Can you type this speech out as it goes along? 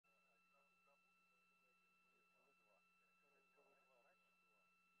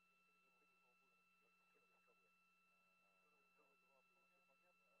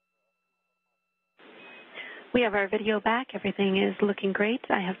We have our video back. Everything is looking great.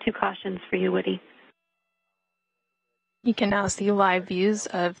 I have 2 cautions for you, Woody. You can now see live views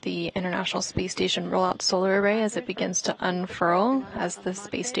of the International Space Station Rollout Solar Array as it begins to unfurl as the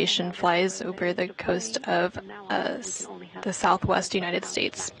space station flies over the coast of the southwest United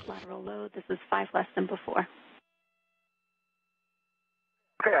States. Lateral load. This is 5 less than before.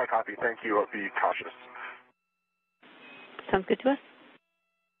 Okay, I copy. Thank you. I'll be cautious. Sounds good to us.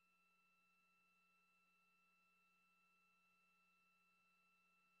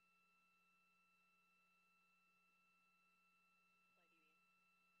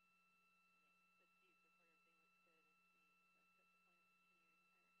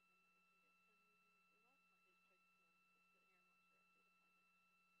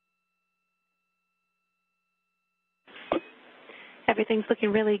 Everything's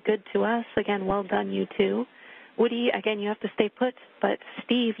looking really good to us. Again, well done, you two. Woody, again, you have to stay put, but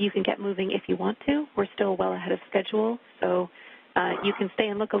Steve, you can get moving if you want to. We're still well ahead of schedule, so you can stay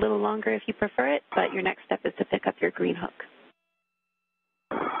and look a little longer if you prefer it, but your next step is to pick up your green hook.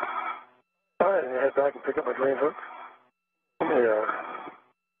 All right, I'm going to head back and pick up my green hook. Yeah.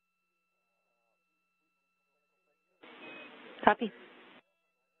 Copy.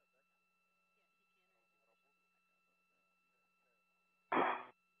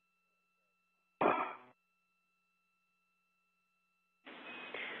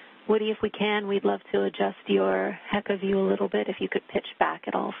 Woody, if we can, we'd love to adjust your HECA view a little bit. If you could pitch back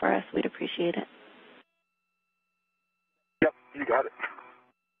at all for us, we'd appreciate it. Yep, you got it.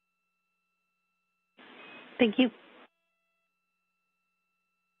 Thank you.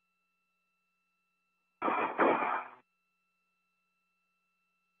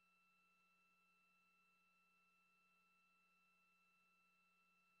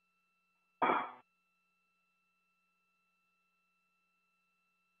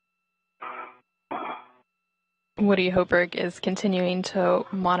 Woody Hoberg is continuing to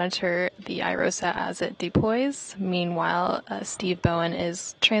monitor the IROSA as it deploys. Meanwhile, Steve Bowen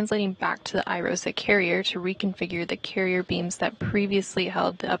is translating back to the IROSA carrier to reconfigure the carrier beams that previously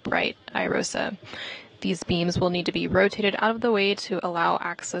held the upright IROSA. These beams will need to be rotated out of the way to allow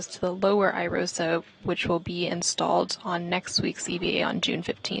access to the lower IROSA, which will be installed on next week's EVA on June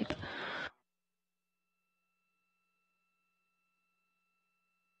 15th.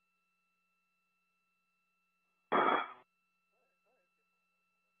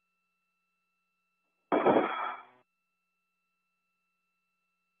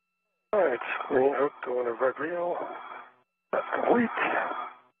 All right, green hook going to red reel. That's complete.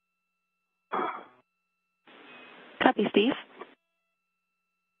 Copy, Steve.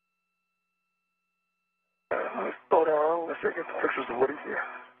 Slow down. Let's get some pictures of Woody here.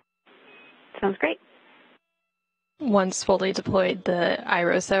 Sounds great. Once fully deployed, the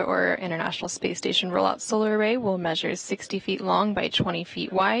IROSA, or International Space Station Rollout Solar Array, will measure 60 feet long by 20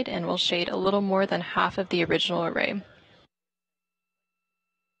 feet wide and will shade a little more than half of the original array.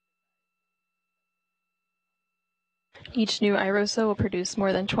 Each new IROSA will produce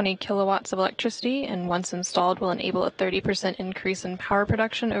more than 20 kilowatts of electricity, and once installed will enable a 30% increase in power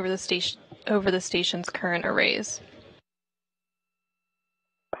production over the station's current arrays.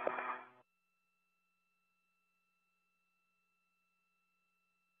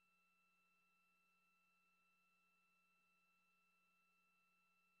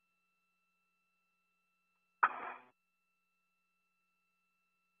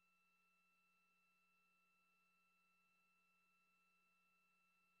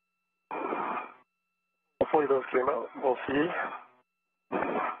 Hopefully those came out. We'll see.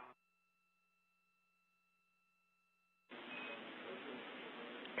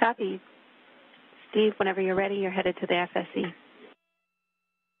 Copy. Steve, whenever you're ready, you're headed to the FSE.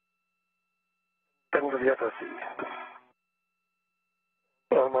 Heading to the FSE.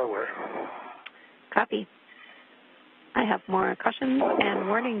 On my way. Copy. I have more cautions and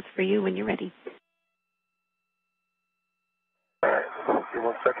warnings for you when you're ready. All right, give me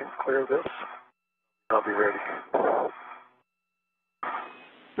 1 second. Clear this. I'll be ready.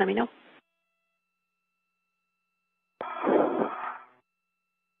 Let me know.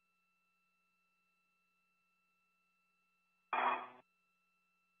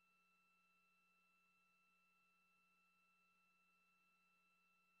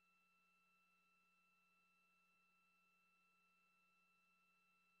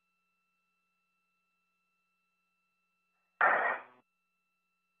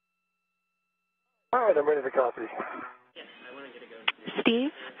 All right, I'm ready to copy.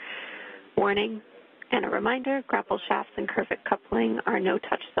 Steve, warning and a reminder, grapple shafts and curved coupling are no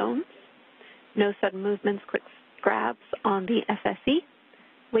touch zones. No sudden movements, quick grabs on the FSE.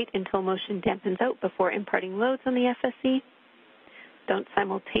 Wait until motion dampens out before imparting loads on the FSE. Don't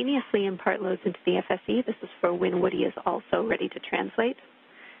simultaneously impart loads into the FSE. This is for when Woody is also ready to translate.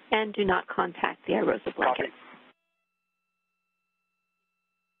 And do not contact the iROSA blanket.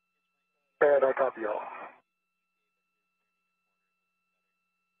 Copy. And I copy all.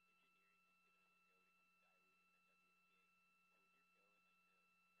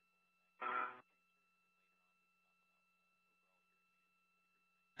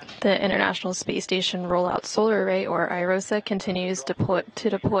 The International Space Station Rollout Solar Array, or iROSA, continues to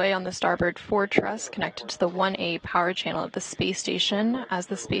deploy on the starboard forward truss connected to the 1A power channel of the space station as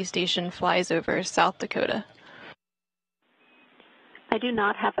the space station flies over South Dakota. I do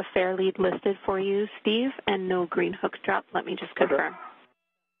not have a fair lead listed for you, Steve, and no green hook drop. Let me just confirm. Okay.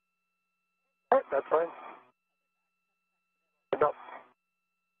 All right, that's fine. No.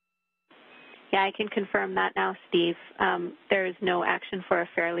 Yeah, I can confirm that now, Steve. There is no action for a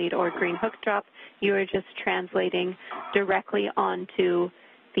fair lead or green hook drop. You are just translating directly onto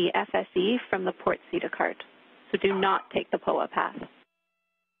the FSE from the port CETA cart. So do not take the POA path.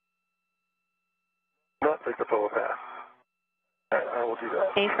 Not take the POA path. I will do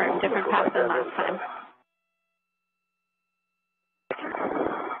that. A firm, different path than last time.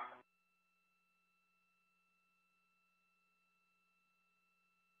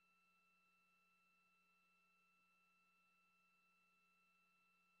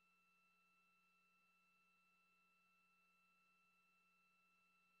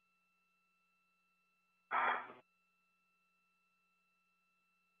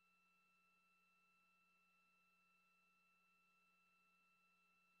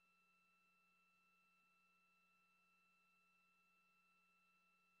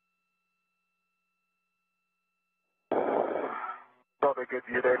 Probably good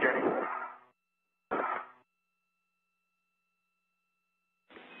view there, Jenny.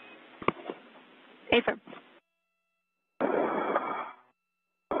 A firm.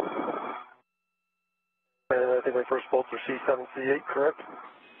 I think my first bolts are C7, C8, correct?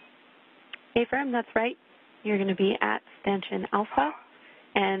 A firm, that's right. You're going to be at stanchion alpha,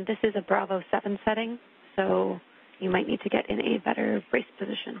 and this is a Bravo 7 setting, so you might need to get in a better brace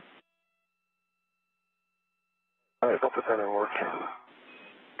position. All right, hope that will work.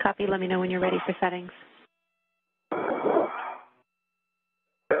 Copy, let me know when you're ready for settings.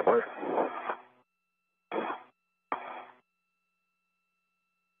 That works.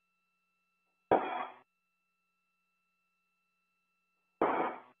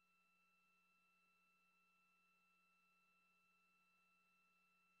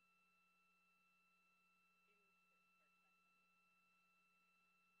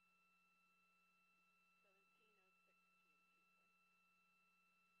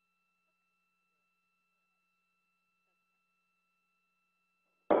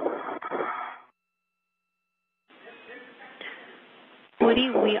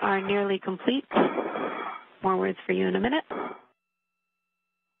 Woody, we are nearly complete. More words for you in a minute.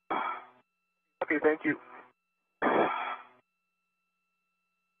 Okay, thank you.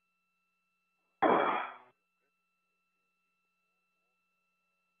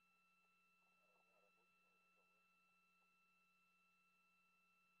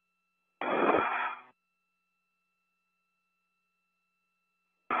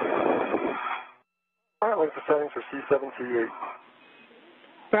 All right, wait for settings for C7, C8.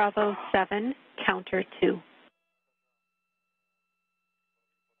 Bravo 7, counter 2.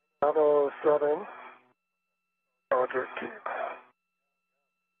 Bravo 7, counter 2.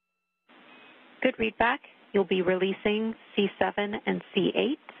 Good readback. You'll be releasing C7 and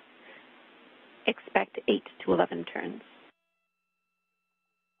C8. Expect 8 to 11 turns.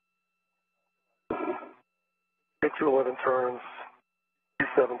 8 to 11 turns,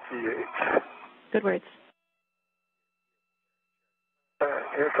 C7, C8. Good words. All right,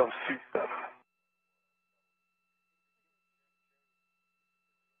 here comes C7.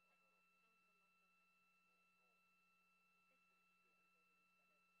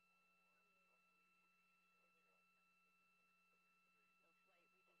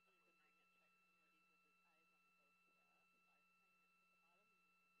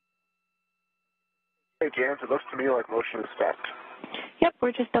 Hey, James, it looks to me like motion is stopped. Yep,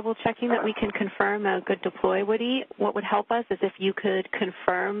 we're just double checking that we can confirm a good deploy, Woody. What would help us is if you could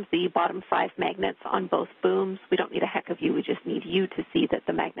confirm the bottom 5 magnets on both booms. We don't need a heck of you, we just need you to see that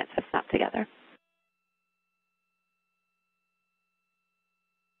the magnets have snapped together.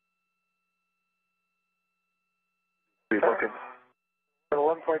 Be looking.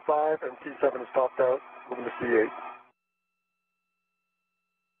 11.5 and C7 is topped out, moving to C8.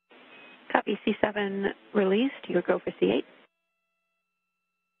 Copy C7 released, you go for C8.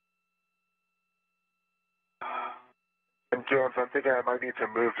 Jones, I'm thinking I might need to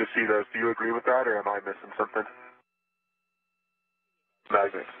move to see those. Do you agree with that, or am I missing something?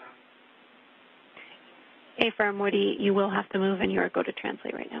 Magnets. Affirm, Woody, you will have to move and you are go to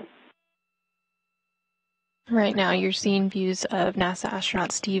translate right now. Right now, you're seeing views of NASA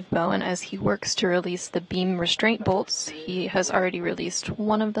astronaut Steve Bowen as he works to release the beam restraint bolts. He has already released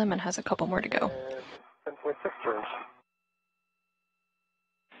one of them and has a couple more to go. 10.6 turns.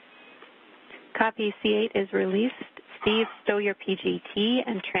 Copy, C8 is released. Steve, stow your PGT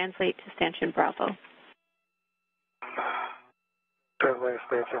and translate to Stanchion Bravo. Translate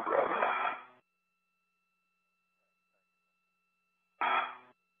Stanchion Bravo.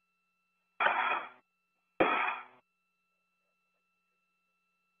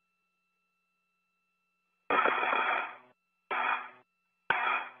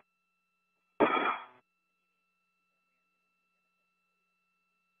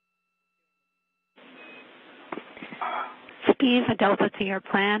 Steve, a delta to your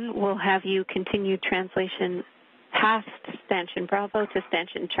plan will have you continue translation past Stanchion Bravo to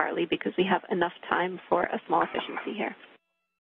Stanchion Charlie because we have enough time for a small efficiency here.